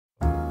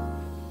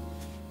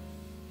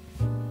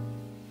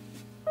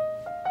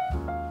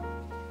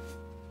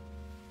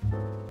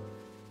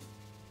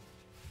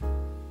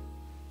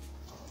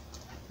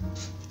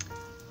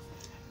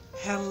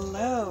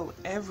Hello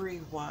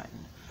everyone.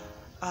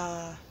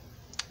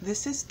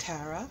 This is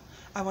Tara.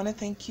 I want to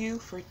thank you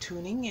for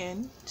tuning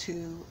in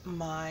to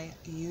my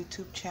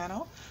YouTube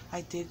channel.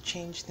 I did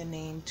change the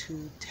name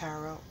to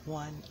Tara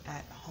One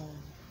at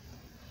Home.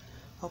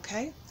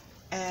 Okay,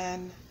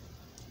 and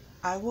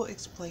I will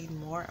explain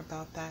more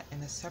about that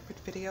in a separate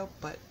video,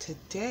 but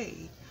today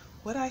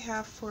what I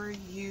have for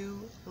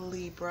you,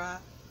 Libra,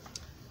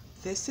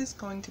 this is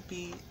going to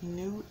be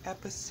new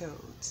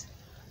episodes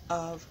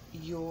of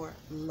your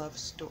love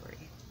story.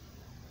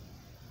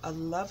 A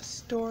love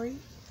story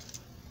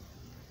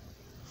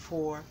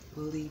for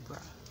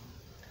Libra.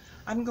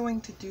 I'm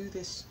going to do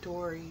this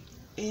story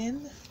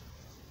in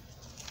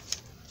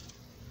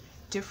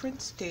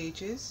different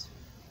stages.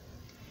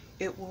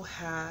 It will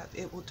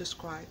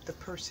describe the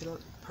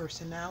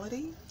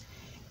personality.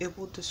 It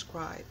will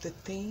describe the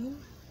theme,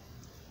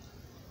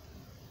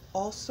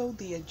 also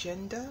the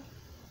agenda,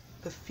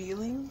 the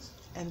feelings,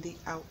 and the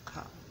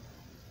outcome.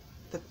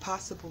 The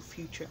possible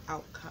future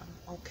outcome.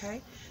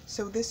 Okay,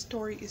 so this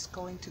story is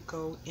going to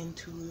go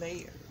into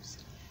layers.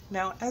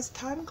 Now as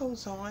time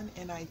goes on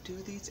and I do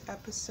these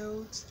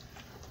episodes,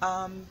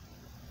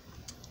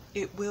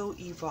 it will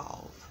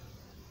evolve.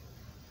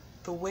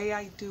 The way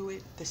I do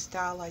it, the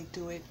style I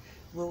do it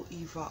will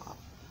evolve,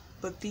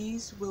 but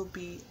these will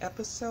be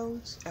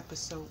episodes,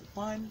 episode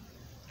 1,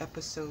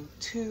 episode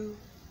 2,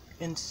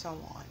 and so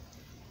on.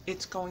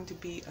 It's going to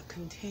be a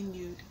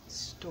continued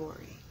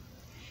story.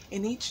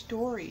 And each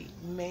story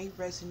may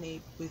resonate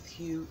with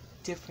you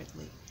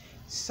differently.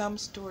 Some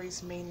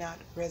stories may not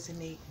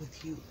resonate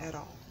with you at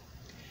all.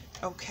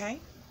 Okay?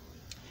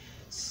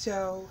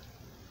 So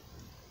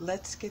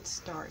let's get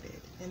started.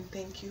 And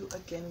thank you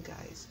again,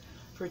 guys,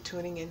 for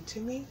tuning in to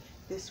me.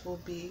 This will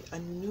be a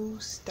new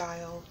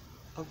style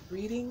of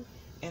reading,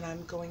 and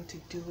I'm going to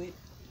do it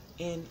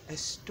in a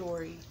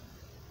story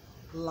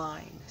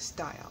line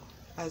style,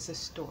 as a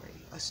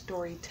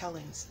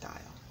storytelling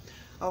style.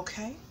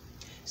 Okay?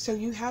 So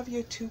you have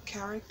your two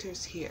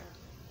characters here.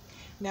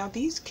 Now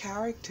these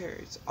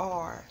characters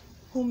are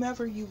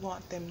whomever you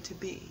want them to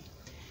be,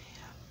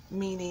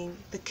 meaning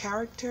the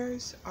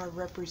characters are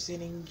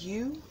representing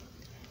you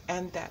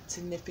and that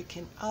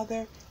significant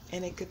other,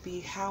 and it could be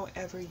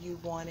however you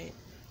want it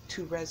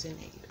to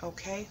resonate.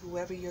 Okay,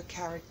 whoever your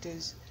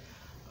characters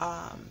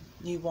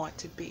you want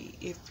to be.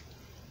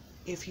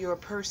 If you're a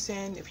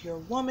person, if you're a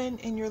woman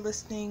and you're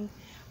listening,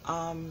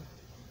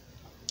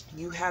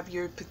 you have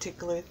your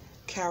particular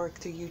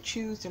character you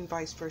choose, and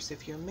vice versa.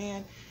 If you're a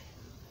man,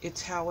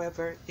 it's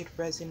however it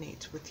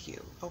resonates with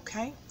you.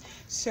 Okay,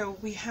 so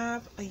we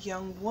have a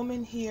young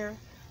woman here,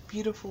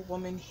 beautiful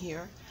woman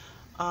here,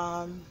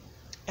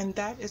 and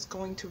that is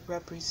going to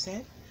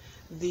represent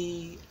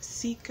the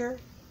seeker,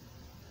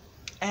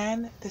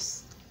 and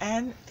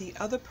the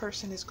other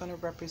person is going to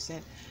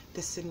represent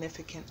the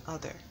significant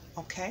other.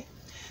 Okay,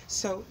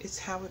 so it's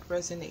how it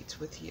resonates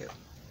with you.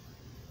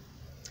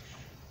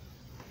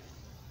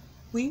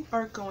 We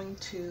are going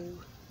to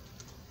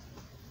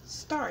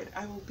start.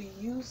 I will be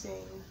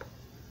using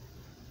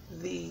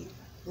the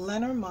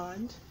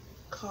Lenormand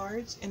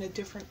cards in a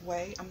different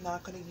way. I'm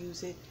not going to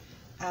use it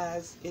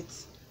as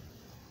it's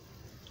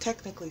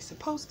technically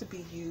supposed to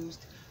be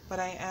used, but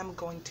I am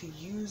going to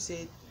use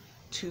it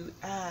to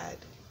add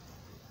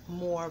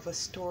more of a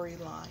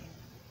storyline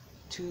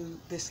to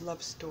this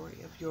love story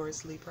of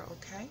yours, Libra.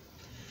 Okay?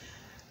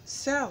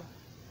 So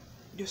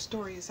your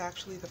story is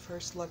actually the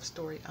first love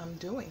story I'm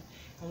doing,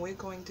 and we're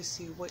going to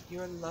see what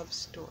your love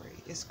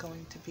story is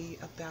going to be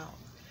about.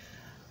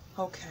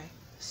 Okay,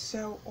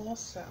 so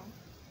also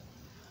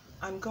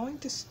I'm going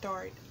to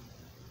start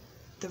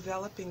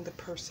developing the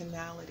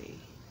personality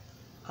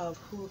of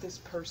who this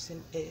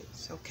person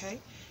is.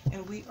 Okay,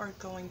 and we are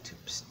going to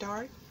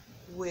start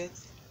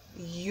with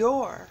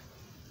your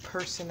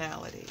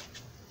personality.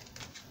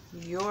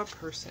 Your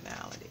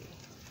personality.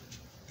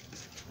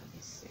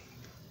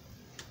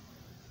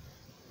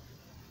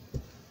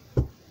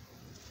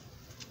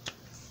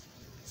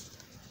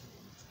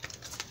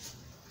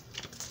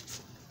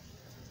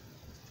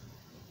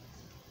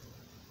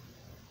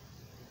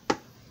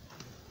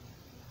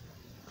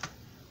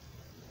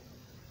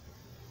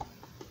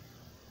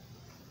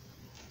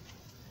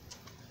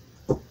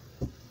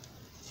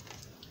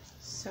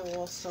 So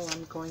also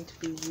I'm going to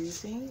be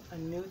using a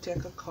new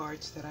deck of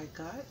cards that I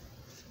got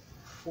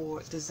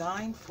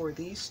designed for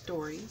these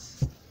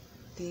stories,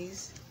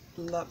 this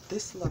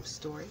love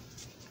story,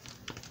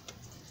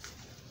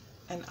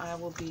 and I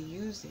will be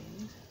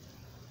using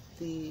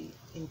the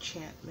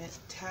Enchantment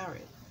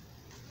Tarot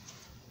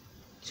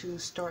to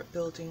start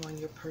building on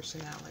your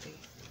personality.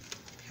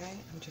 Okay,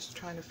 I'm just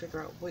trying to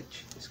figure out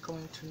which is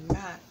going to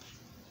match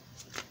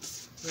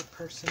your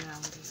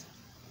personality.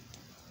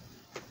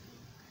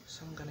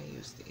 So I'm going to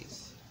use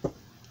these.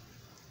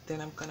 Then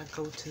I'm going to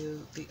go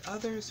to the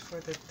others for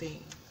the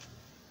theme.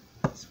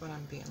 That's what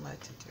I'm being led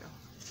to do.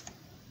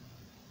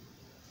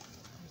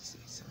 Let me see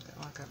something.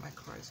 Oh, I got my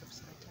cards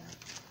upside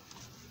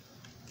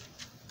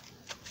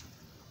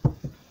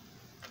down.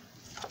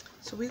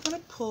 So we're going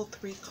to pull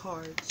 3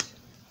 cards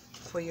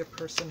for your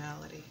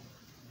personality.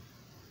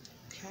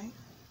 Okay.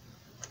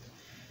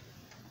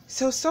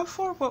 So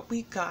far what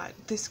we got,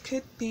 this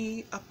could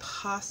be a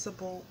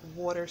possible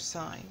water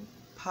sign,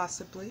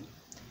 possibly.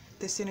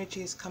 This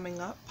energy is coming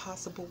up.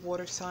 Possible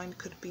water sign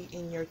could be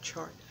in your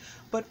chart.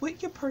 But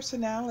with your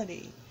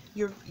personality,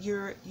 you're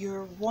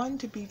one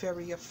to be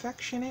very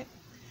affectionate.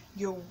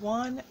 You're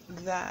one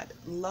that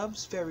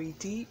loves very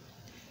deep.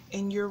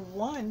 And you're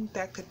one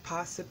that could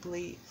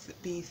possibly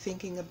be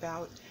thinking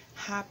about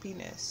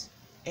happiness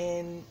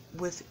and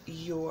with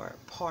your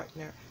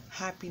partner,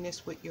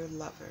 happiness with your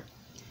lover.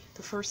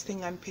 The first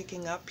thing I'm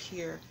picking up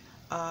here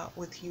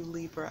with you,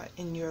 Libra,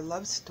 in your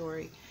love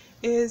story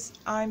is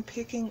I'm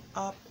picking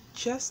up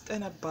just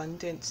an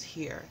abundance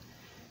here.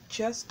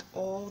 Just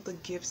all the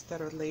gifts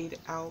that are laid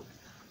out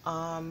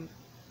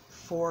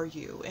for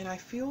you. And I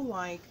feel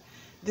like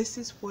this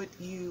is what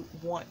you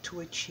want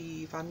to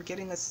achieve. I'm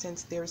getting a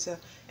sense there's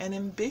an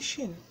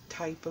ambition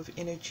type of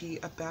energy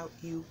about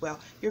you. Well,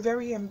 you're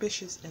very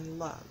ambitious in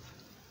love.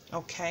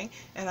 Okay?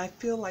 And I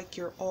feel like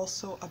you're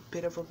also a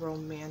bit of a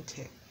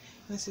romantic.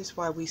 This is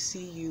why we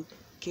see you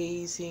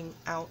gazing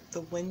out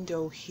the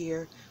window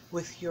here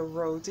with your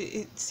rose.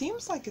 It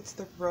seems like it's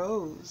the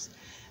rose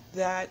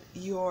that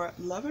your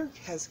lover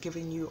has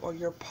given you, or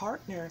your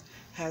partner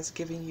has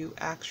given you,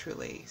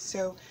 actually.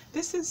 So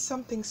this is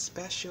something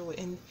special,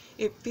 and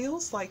it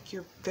feels like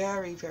you're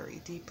very,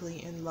 very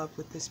deeply in love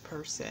with this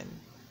person.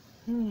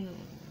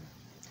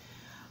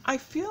 I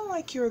feel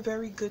like you're a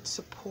very good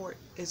support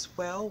as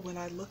well when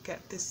I look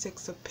at the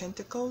Six of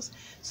Pentacles.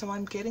 So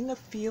I'm getting a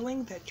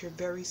feeling that you're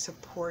very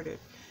supportive.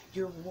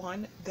 You're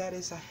one that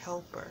is a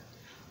helper.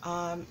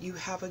 You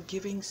have a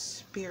giving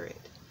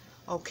spirit.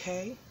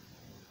 Okay?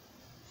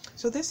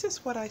 So this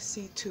is what I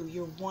see too.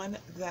 You're one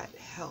that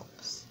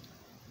helps.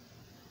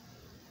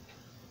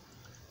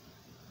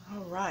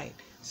 All right.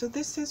 So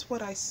this is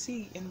what I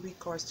see in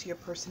regards to your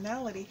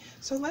personality.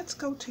 So let's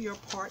go to your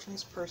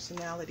partner's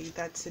personality,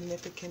 that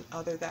significant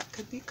other that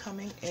could be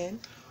coming in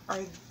or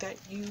that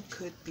you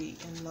could be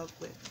in love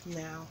with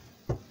now.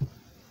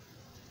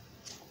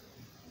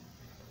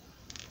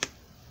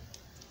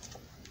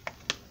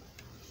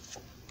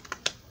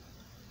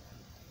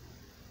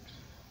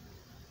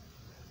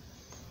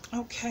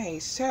 Okay,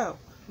 so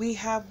we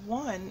have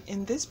one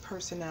in this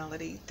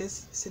personality,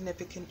 this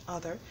significant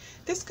other.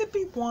 This could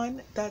be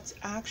one that's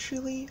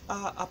actually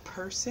a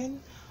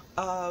person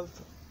of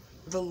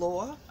the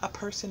law, a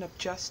person of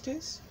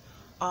justice.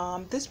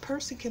 This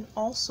person can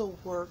also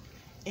work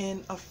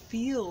in a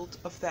field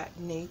of that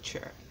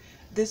nature.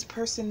 This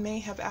person may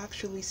have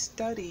actually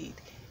studied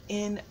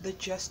in the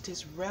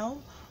justice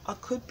realm, or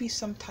could be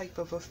some type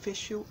of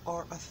official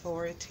or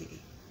authority.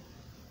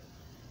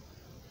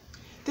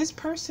 This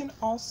person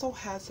also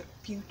has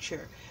a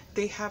future.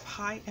 They have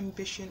high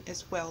ambition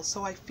as well.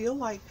 So I feel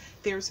like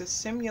there's a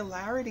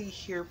similarity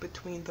here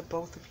between the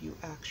both of you,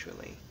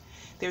 actually.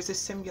 There's a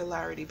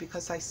similarity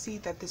because I see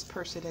that this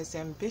person is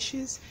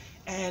ambitious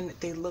and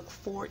they look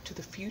forward to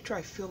the future.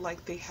 I feel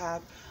like they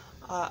have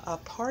a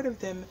part of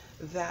them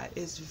that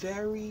is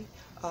very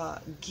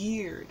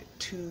geared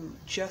to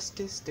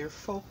justice, their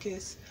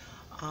focus.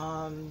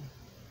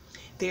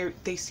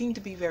 They seem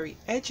to be very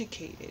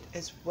educated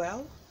as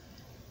well.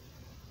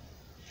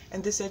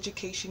 And this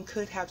education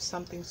could have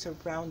something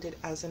surrounded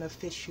as an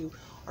official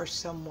or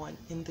someone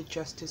in the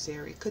justice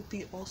area. It could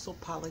be also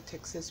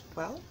politics as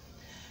well.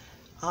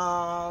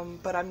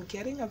 But I'm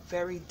getting a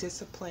very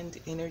disciplined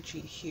energy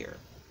here.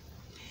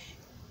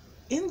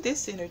 In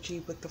this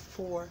energy with the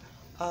Four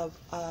of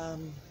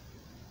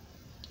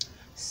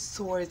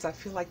Swords, I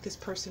feel like this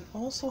person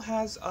also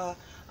has a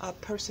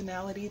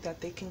personality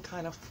that they can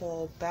kind of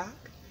fall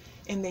back.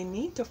 And they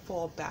need to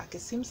fall back.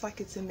 It seems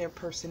like it's in their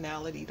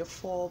personality to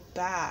fall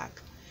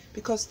back,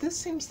 because this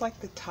seems like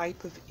the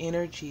type of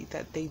energy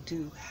that they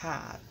do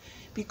have.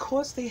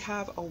 Because they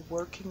have a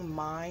working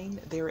mind,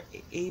 they're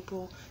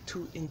able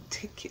to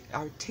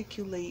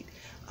articulate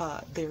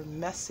their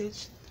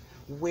message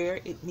where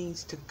it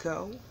needs to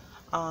go.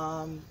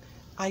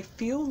 I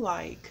feel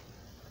like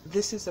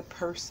this is a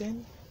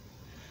person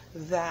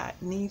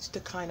that needs to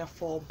kind of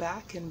fall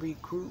back and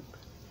regroup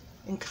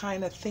and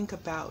kind of think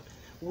about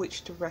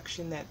which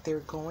direction that they're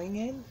going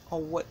in or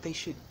what they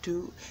should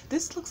do.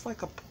 This looks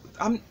like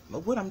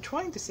what I'm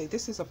trying to say,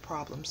 this is a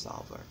problem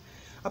solver.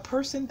 A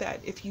person that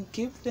if you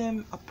give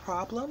them a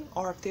problem,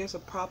 or if there's a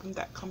problem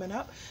that coming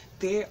up,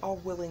 they are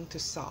willing to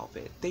solve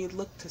it. They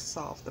look to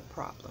solve the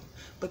problem,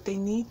 but they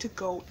need to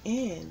go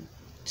in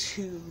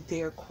to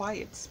their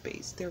quiet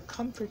space, their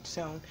comfort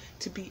zone,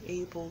 to be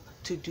able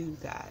to do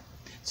that.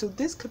 So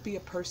this could be a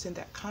person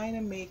that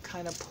may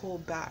pull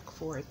back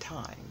for a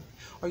time,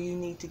 or you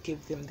need to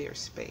give them their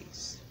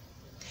space.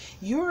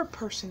 You're a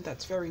person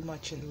that's very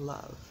much in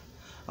love,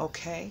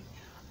 okay?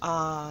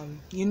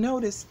 You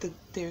notice that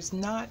there's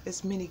not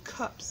as many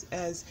cups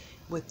as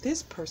with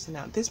this person.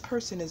 Now, this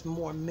person is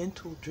more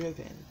mental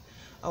driven,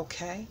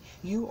 okay?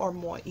 You are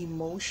more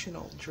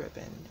emotional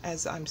driven,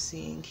 as I'm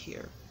seeing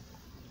here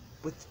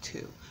with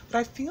two. But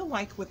I feel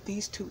like with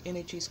these two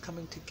energies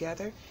coming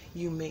together,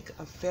 you make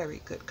a very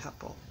good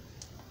couple.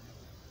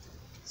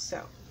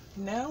 So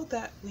now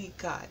that we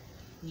got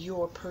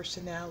your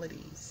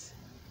personalities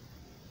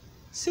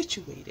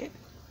situated,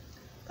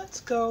 let's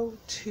go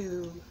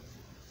to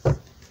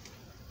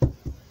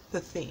the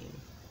theme.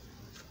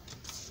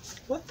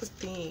 What the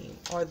theme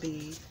or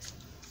the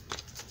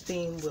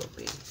theme will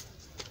be.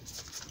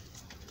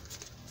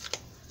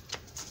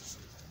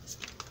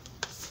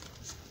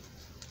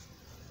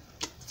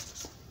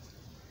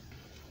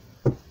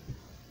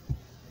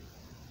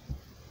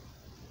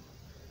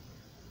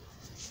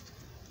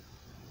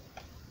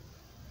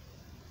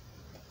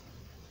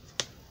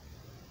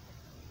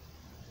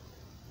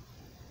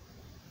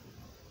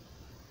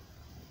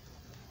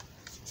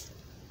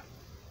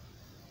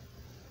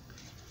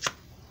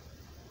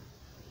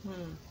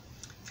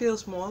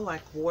 Feels more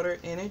like water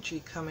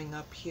energy coming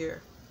up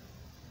here.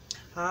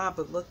 Ah,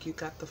 but look, you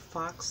got the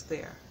fox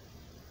there.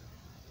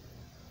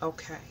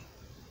 Okay.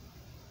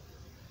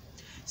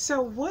 So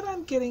what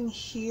I'm getting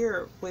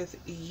here with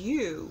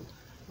you,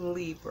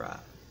 Libra,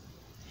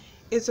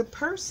 is a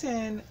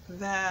person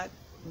that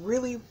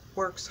really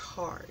works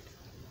hard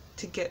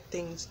to get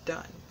things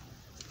done.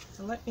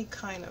 And let me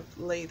kind of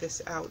lay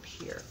this out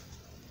here.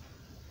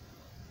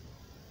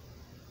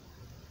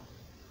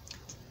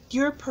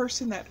 You're a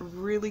person that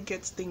really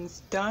gets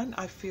things done.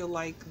 I feel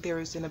like there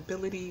is an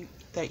ability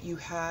that you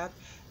have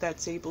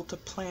that's able to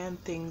plan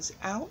things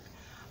out.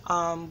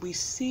 We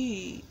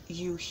see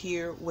you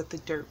here with the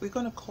dirt. We're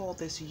going to call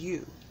this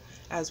you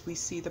as we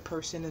see the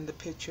person in the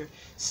picture.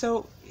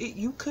 So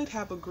you could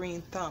have a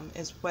green thumb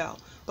as well.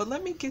 But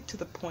let me get to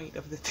the point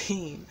of the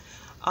theme.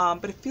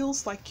 But it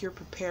feels like you're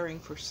preparing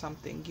for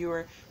something.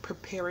 You're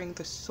preparing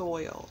the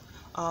soil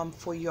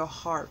for your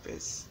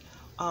harvest.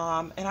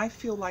 And I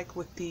feel like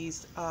with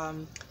these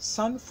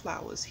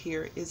sunflowers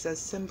here is a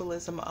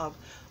symbolism of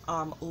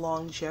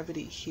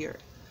longevity here.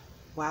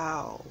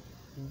 Wow.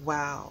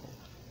 Wow.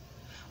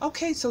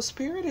 Okay, so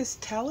Spirit is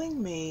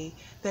telling me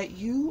that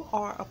you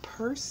are a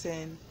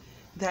person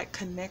that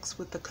connects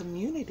with the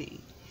community.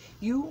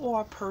 You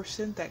are a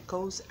person that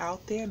goes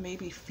out there,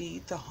 maybe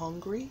feed the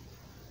hungry.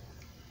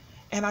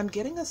 And I'm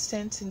getting a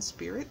sense in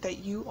Spirit that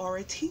you are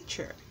a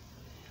teacher.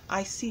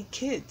 I see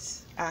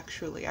kids,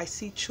 actually. I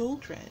see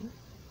children.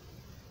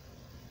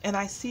 And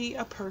I see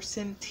a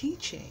person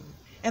teaching.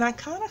 And I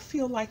kind of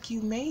feel like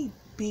you may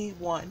be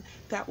one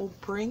that will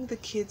bring the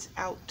kids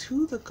out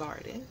to the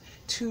garden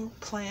to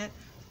plant,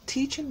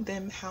 teaching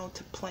them how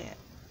to plant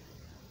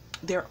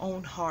their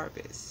own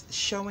harvest,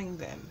 showing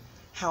them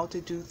how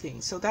to do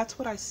things. So that's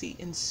what I see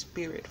in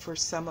Spirit for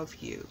some of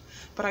you.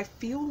 But I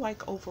feel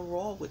like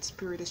overall what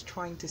Spirit is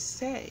trying to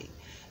say,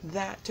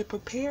 that to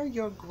prepare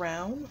your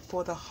ground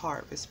for the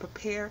harvest,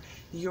 prepare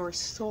your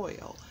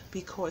soil,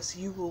 because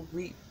you will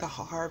reap the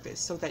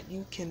harvest so that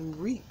you can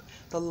reap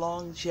the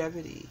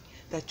longevity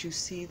that you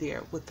see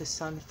there with the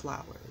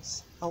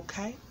sunflowers.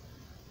 Okay?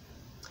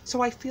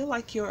 So I feel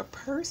like you're a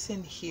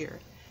person here,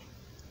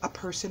 a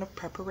person of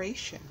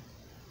preparation.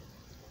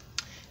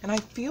 And I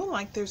feel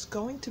like there's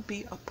going to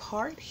be a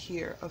part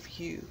here of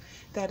you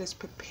that is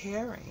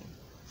preparing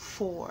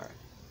for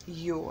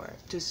your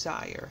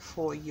desire,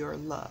 for your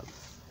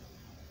love.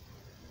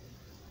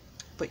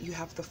 But you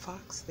have the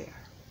fox there.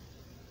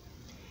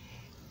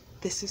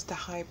 This is the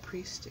high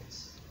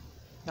priestess.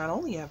 Not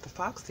only you have the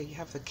fox there, you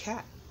have the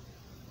cat.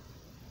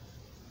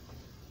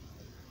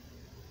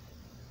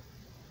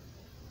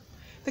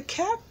 The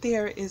cat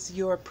there is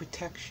your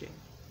protection.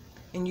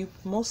 And you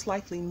most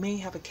likely may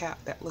have a cat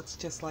that looks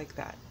just like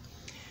that.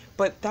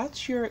 But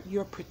that's your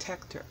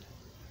protector,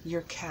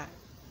 your cat.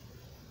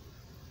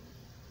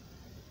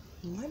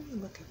 Let me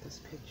look at this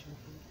picture here.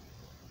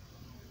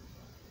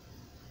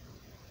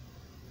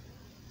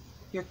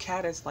 Your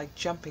cat is like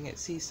jumping. It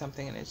sees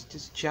something and it's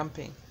just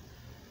jumping.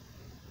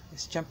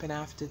 It's jumping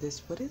after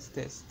this. What is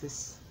this?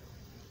 This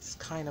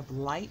kind of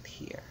light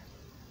here.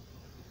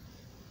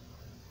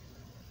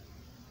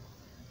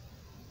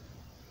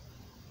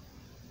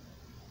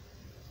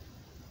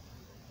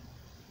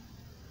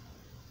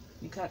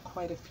 You got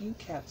quite a few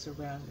cats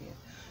around you.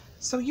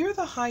 So you're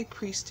the high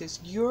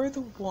priestess. You're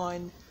the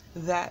one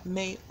that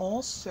may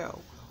also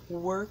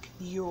work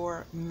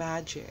your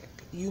magic.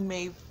 You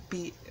may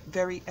be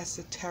very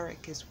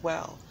esoteric as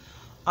well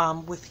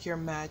with your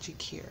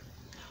magic here.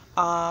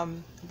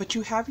 But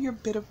you have your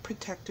bit of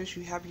protectors.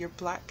 You have your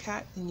black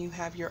cat and you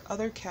have your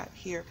other cat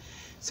here.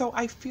 So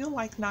I feel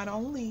like not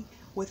only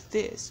with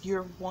this,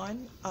 you're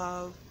one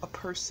of a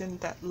person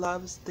that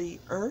loves the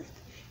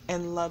earth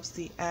and loves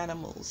the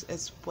animals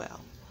as well.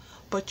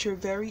 But you're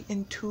very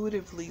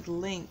intuitively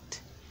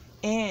linked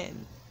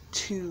in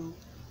to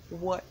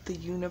what the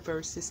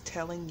universe is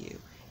telling you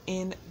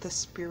in the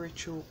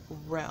spiritual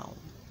realm.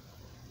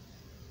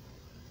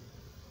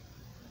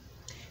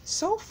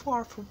 So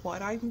far from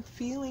what I'm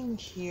feeling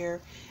here,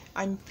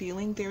 I'm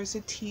feeling there's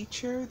a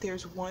teacher,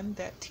 there's one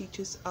that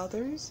teaches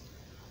others,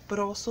 but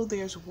also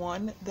there's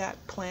one that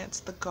plants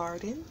the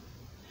garden,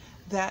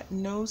 that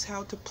knows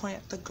how to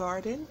plant the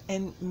garden,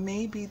 and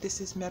maybe this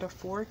is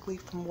metaphorically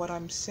from what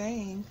I'm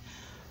saying,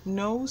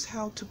 knows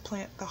how to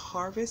plant the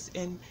harvest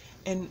and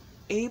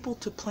able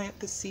to plant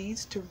the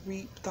seeds to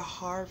reap the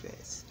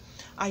harvest.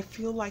 I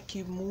feel like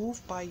you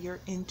move by your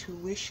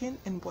intuition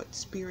and what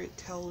spirit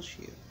tells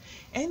you.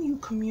 And you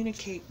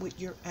communicate with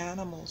your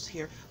animals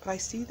here. But I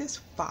see this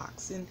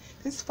fox, and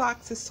this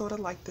fox is sort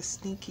of like the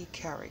sneaky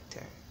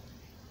character,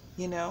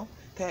 you know,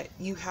 that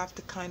you have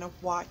to kind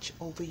of watch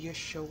over your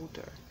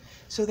shoulder.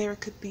 So there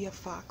could be a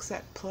fox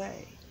at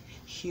play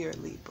here,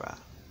 Libra,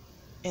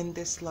 in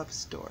this love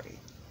story.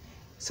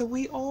 So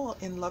we all,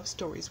 in love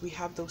stories, we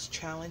have those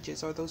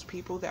challenges or those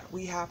people that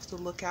we have to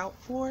look out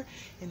for.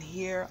 And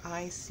here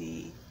I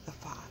see the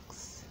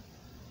fox.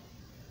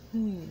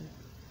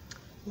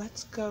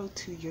 Let's go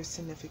to your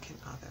significant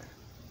other.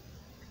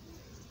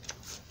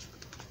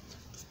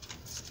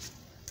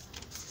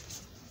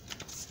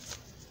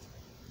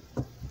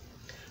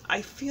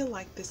 I feel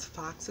like this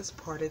fox is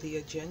part of the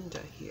agenda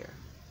here.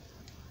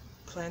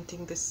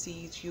 Planting the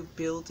seeds, you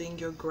building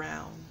your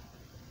ground.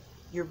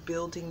 You're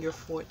building your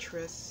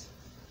fortress.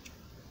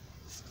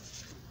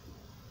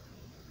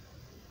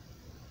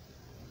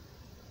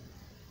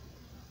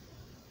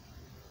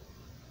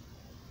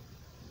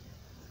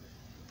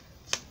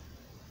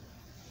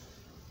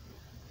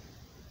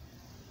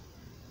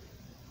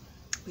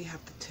 We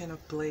have the 10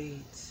 of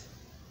blades.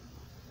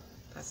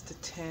 That's the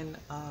 10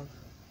 of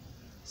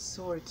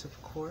swords,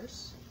 of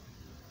course.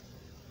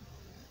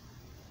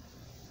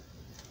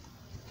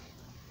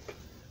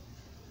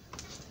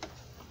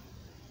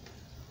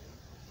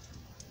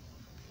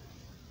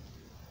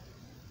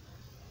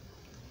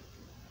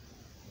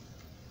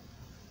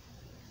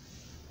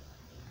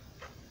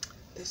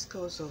 This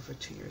goes over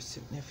to your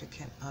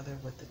significant other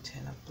with the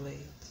 10 of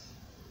blades.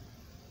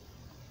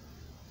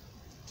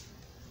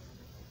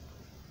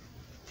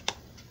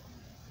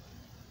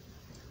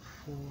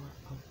 Four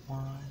of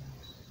wands.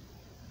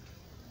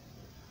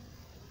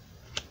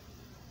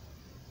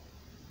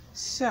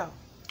 So,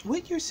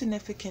 with your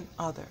significant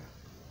other,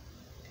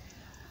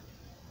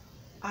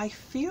 I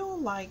feel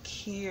like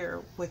here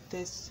with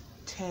this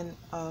 10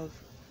 of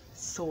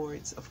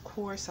swords, of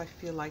course, I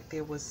feel like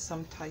there was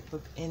some type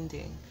of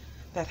ending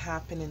that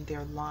happened in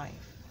their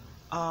life.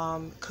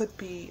 Could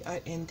be an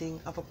ending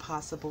of a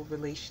possible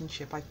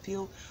relationship. I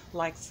feel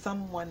like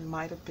someone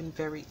might have been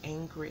very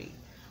angry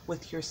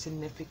with your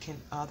significant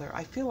other.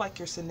 I feel like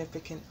your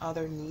significant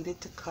other needed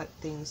to cut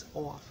things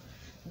off.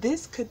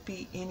 This could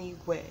be any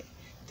way.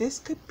 This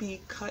could be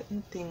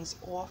cutting things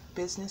off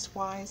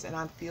business-wise, and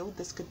I feel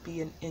this could be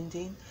an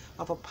ending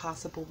of a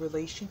possible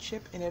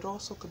relationship, and it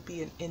also could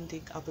be an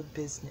ending of a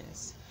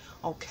business,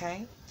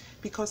 okay?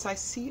 Because I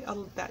see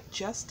that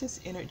justice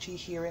energy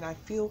here, and I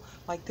feel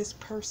like this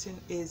person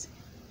is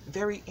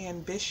very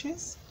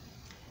ambitious,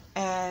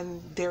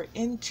 and they're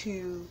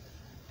into,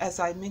 as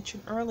I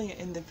mentioned earlier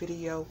in the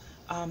video,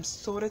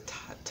 sort of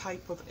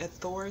type of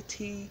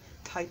authority,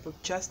 type of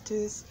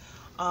justice,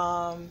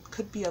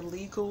 could be a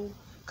legal,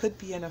 could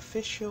be an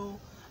official,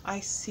 I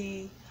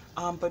see,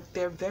 but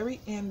they're very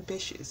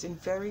ambitious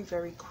and very,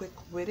 very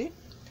quick-witted.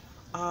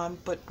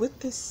 But with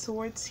this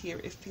swords here,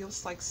 it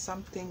feels like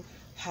something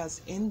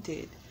has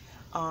ended,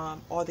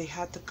 or they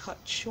had to cut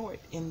short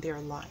in their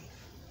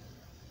life.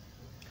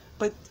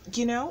 But,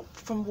 you know,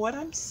 from what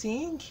I'm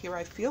seeing here,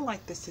 I feel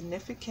like the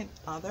significant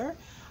other,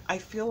 I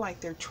feel like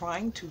they're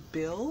trying to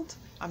build.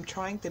 I'm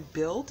trying to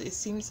build. It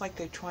seems like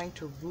they're trying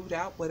to root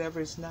out whatever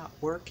is not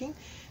working.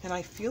 And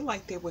I feel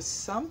like there was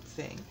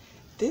something.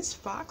 This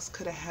fox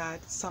could have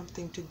had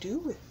something to do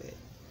with it.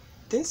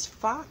 This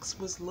fox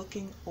was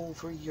looking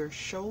over your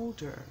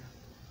shoulder.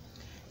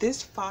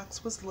 This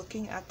fox was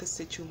looking at the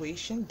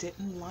situation,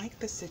 didn't like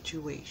the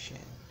situation.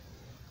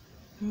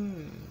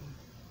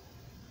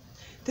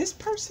 This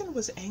person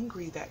was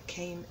angry that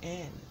came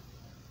in.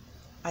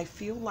 I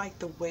feel like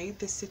the way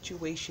the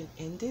situation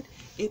ended,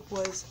 it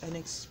was an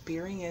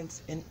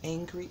experience, an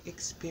angry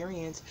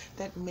experience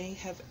that may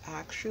have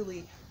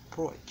actually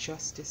brought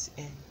justice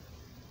in.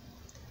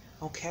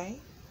 Okay?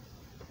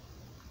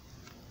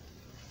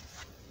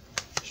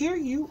 Here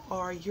you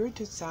are, you're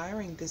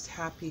desiring this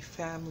happy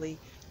family,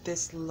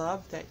 this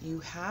love that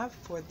you have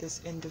for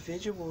this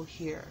individual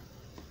here.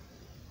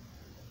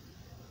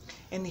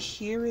 And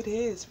here it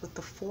is with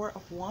the Four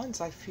of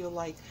Wands. I feel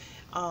like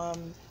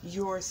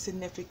your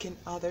significant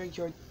other,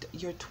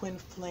 your twin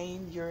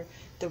flame, your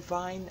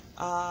divine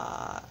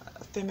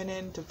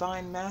feminine,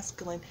 divine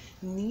masculine,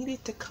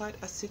 needed to cut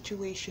a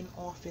situation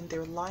off in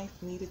their life,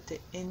 needed to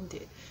end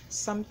it.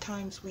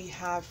 Sometimes we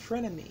have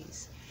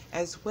frenemies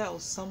as well,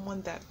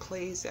 someone that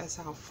plays as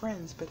our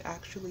friends, but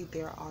actually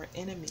they're our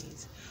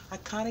enemies. I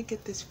kind of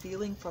get this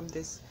feeling from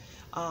this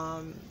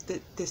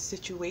this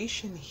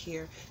situation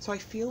here. So I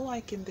feel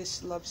like in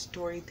this love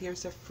story,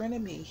 there's a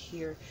frenemy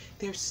here.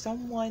 There's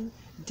someone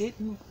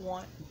didn't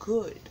want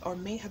good, or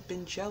may have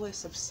been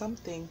jealous of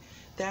something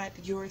that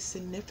your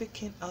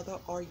significant other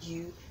or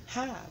you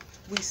have.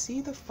 We see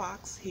the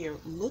fox here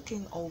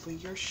looking over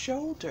your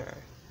shoulder.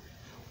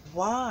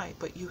 Why?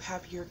 But you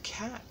have your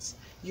cats,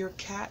 your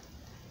cat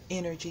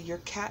energy, your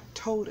cat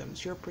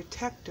totems, your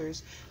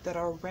protectors that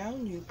are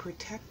around you,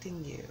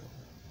 protecting you.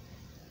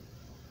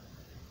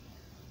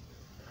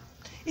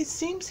 It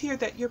seems here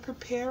that you're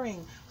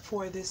preparing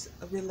for this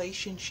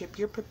relationship.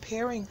 You're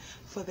preparing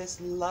for this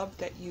love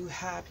that you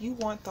have. You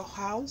want the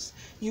house.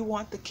 You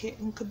want the kit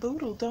and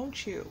caboodle,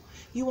 don't you?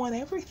 You want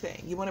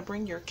everything. You want to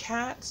bring your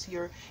cats,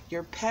 your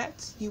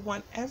pets. You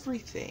want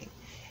everything.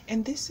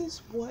 And this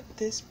is what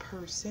this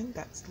person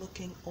that's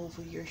looking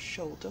over your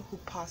shoulder, who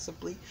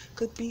possibly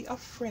could be a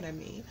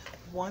frenemy,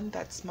 one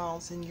that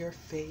smiles in your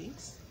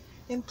face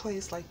and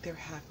plays like they're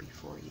happy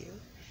for you.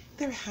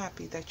 They're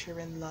happy that you're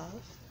in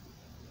love,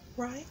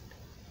 right?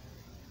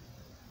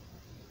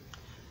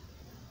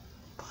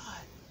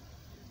 But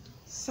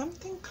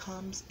something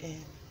comes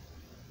in.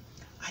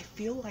 I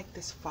feel like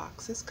this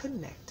fox is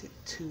connected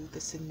to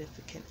the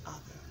significant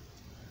other.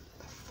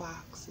 The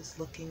fox is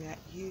looking at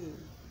you.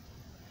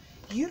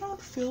 You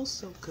don't feel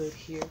so good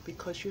here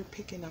because you're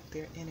picking up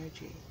their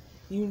energy.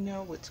 You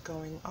know what's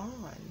going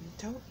on,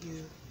 don't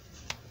you?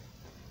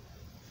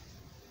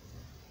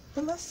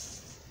 But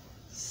let's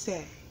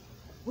say,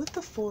 with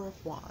the Four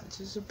of Wands,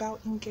 it's about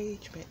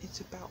engagement,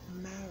 it's about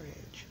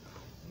marriage.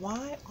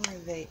 Why are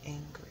they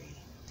angry?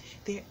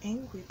 They're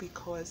angry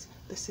because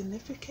the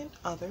significant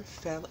other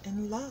fell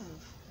in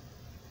love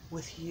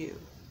with you.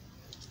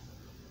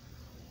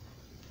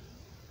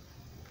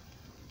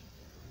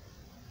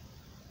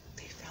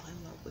 They fell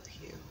in love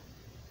with you.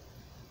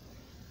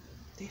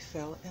 They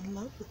fell in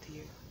love with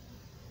you.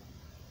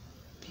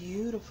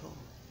 Beautiful.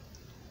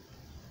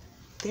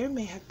 There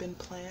may have been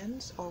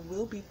plans or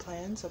will be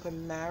plans of a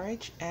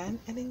marriage and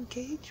an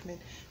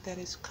engagement that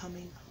is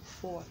coming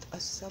forth, a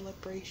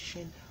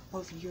celebration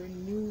of your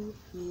new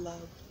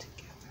love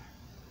together.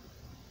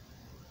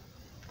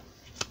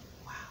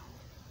 Wow.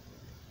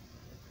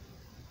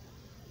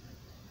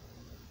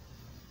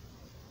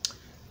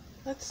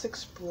 Let's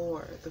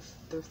explore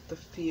the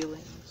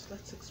feelings.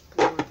 Let's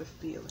explore the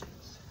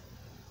feelings.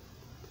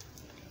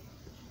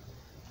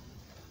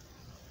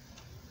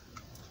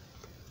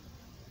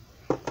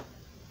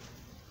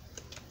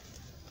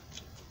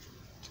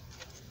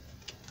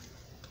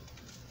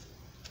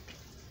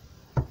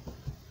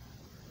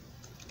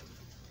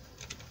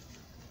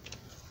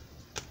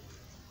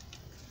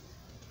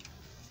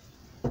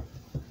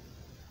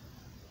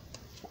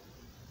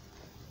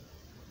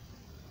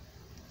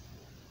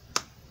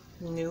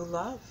 New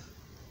love.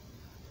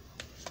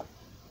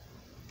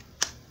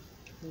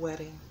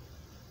 Wedding.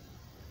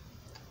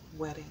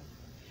 Wedding.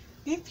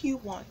 If you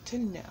want to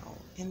know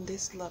in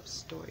this love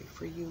story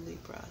for you,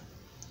 Libra,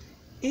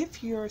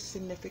 if your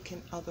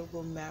significant other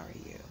will marry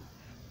you,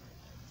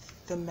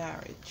 the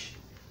marriage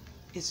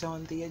is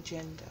on the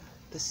agenda.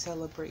 The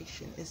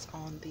celebration is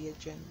on the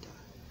agenda.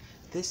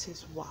 This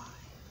is why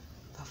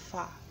the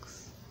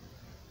fox,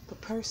 the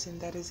person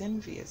that is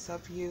envious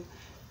of you,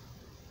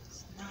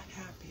 is not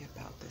happy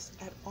about this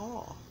at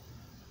all.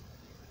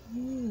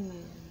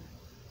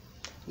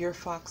 Your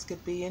fox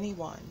could be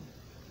anyone.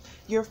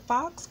 Your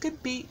fox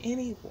could be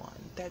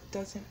anyone that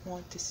doesn't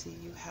want to see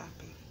you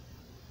happy.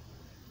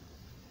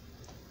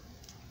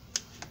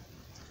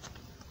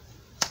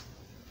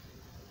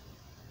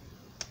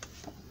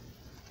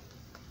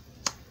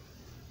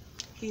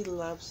 He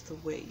loves the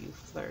way you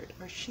flirt,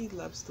 or she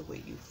loves the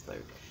way you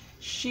flirt.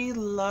 She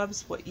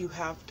loves what you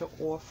have to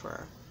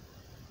offer.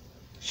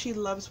 She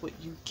loves what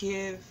you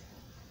give,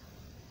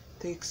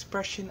 the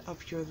expression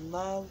of your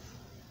love.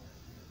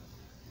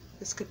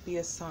 This could be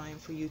a sign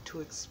for you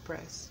to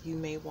express. You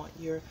may want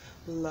your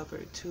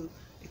lover to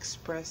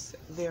express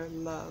their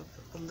love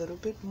a little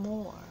bit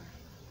more.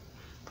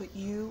 But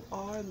you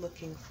are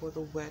looking for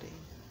the wedding.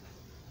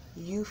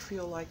 You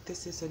feel like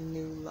this is a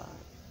new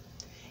love.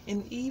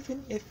 And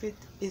even if it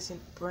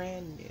isn't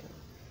brand new,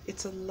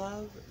 it's a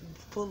love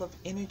full of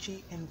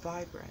energy and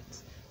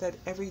vibrance that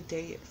every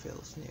day it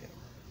feels new.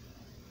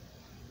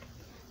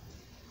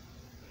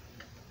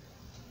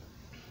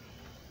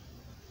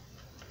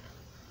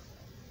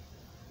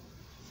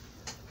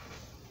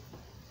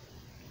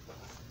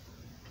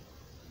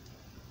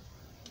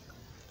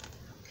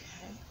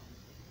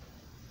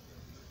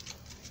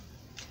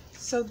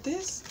 So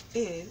this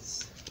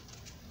is,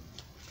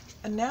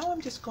 and now I'm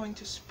just going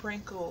to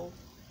sprinkle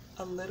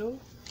a little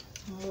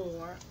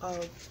more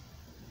of,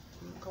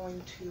 I'm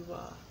going to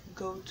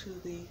go to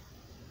the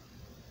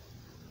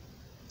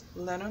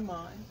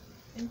Lenormand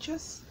and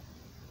just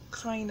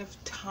kind of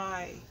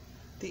tie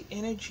the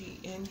energy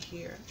in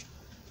here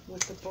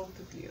with the both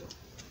of you.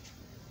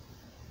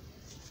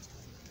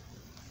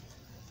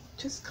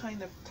 Just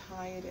kind of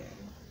tie it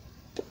in.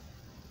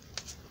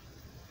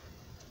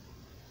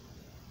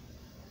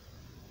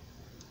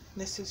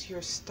 This is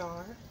your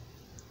star.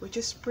 We're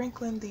just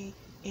sprinkling the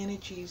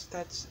energies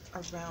that's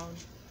around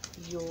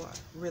your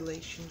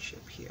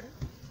relationship here,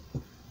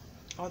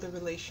 or the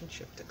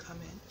relationship to come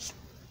in.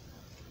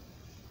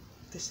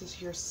 This is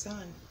your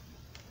sun.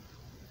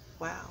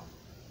 Wow.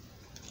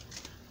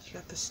 You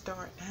got the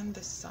star and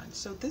the sun.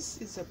 So this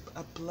is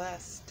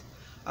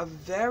a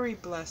very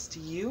blessed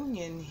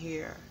union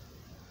here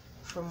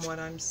from what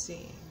I'm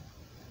seeing.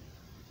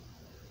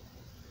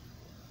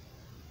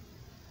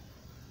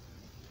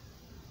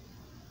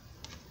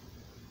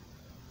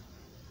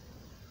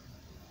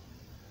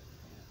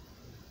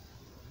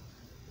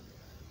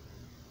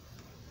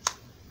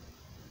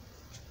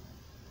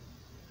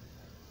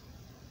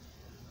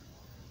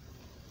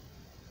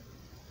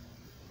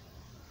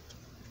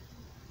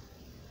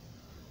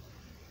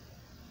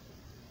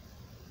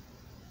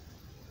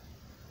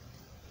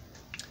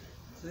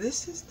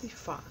 This is the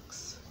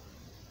fox.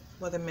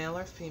 Whether male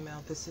or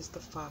female, this is the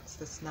fox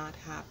that's not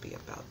happy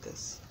about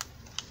this.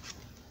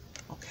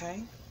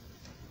 Okay?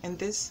 And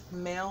this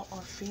male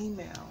or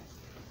female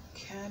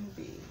can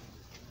be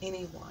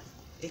anyone.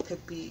 It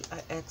could be an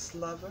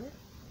ex-lover,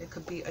 it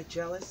could be a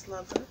jealous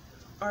lover,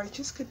 or it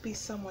just could be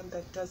someone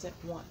that doesn't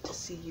want to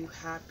see you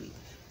happy.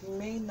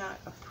 May not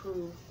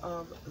approve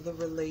of the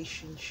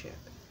relationship.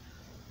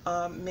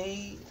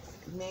 May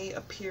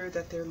appear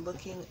that they're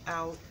looking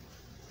out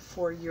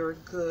for your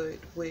good,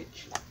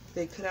 which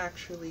they could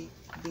actually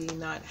be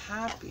not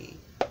happy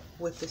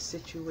with the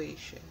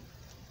situation.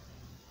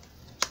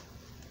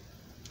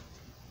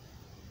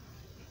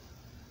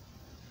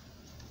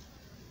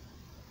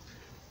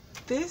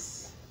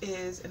 This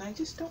is, and I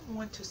just don't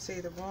want to say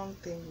the wrong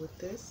thing with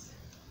this.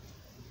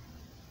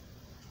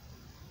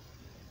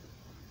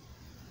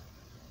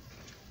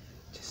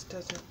 Just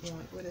doesn't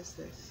want, what is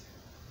this?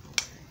 Okay.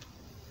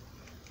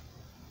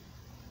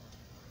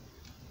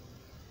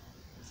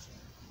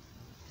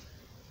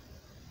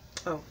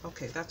 Oh,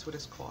 okay, that's what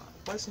it's called.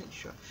 Wasn't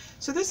sure.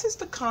 So this is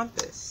the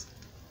compass.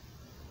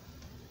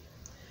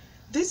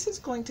 This is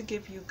going to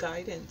give you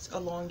guidance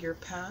along your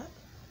path.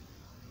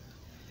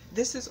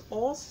 This is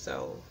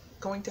also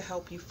going to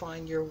help you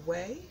find your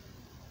way.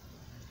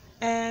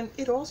 And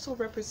it also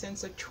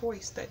represents a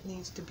choice that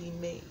needs to be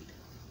made.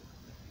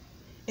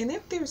 And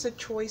if there's a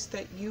choice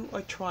that you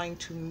are trying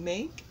to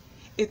make,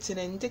 it's an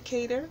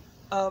indicator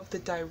of the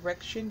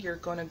direction you're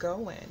going to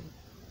go in.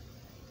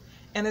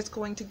 And it's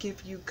going to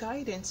give you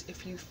guidance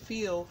if you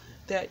feel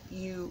that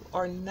you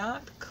are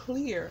not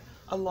clear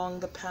along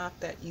the path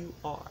that you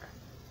are.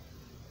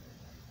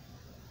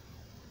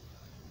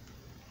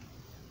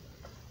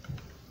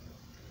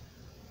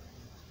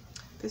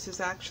 This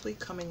is actually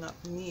coming up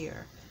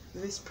near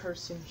this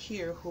person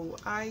here who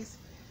I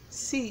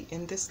see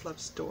in this love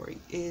story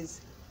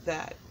is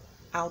that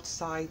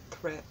outside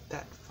threat,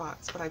 that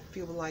fox. But I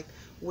feel like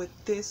with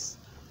this,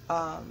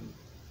 got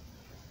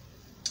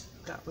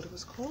what it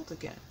was called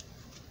again.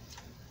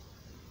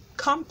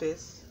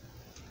 Compass,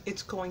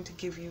 it's going to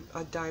give you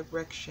a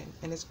direction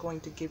and it's going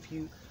to give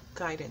you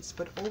guidance.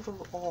 But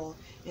overall,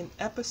 in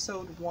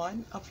episode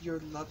 1 of your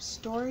love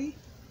story,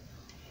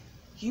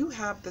 you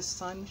have the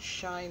sun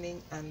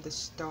shining and the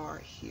star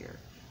here,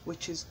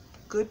 which is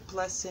good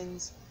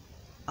blessings,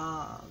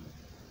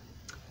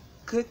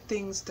 good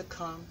things to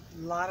come,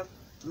 lot of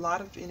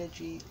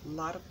energy, a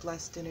lot of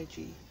blessed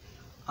energy.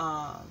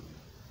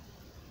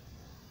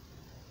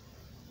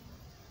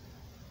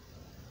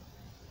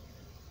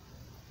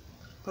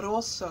 But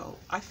also,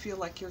 I feel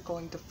like you're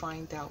going to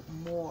find out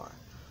more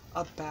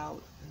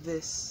about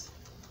this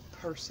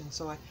person.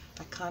 So I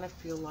kind of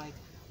feel like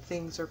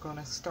things are going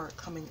to start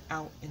coming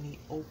out in the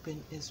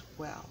open as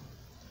well.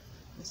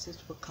 This is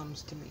what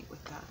comes to me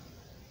with that.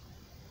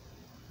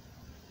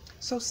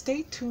 So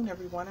stay tuned,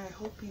 everyone. I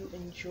hope you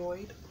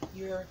enjoyed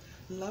your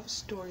love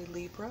story,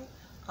 Libra.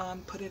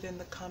 Put it in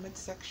the comment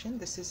section.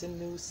 This is a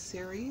new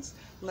series.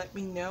 Let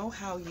me know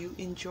how you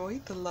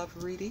enjoyed the love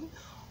reading.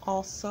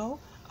 Also,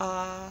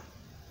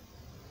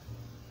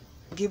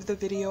 give the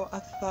video a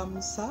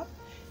thumbs up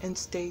and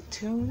stay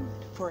tuned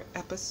for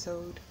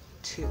episode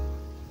 2.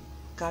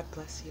 God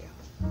bless you.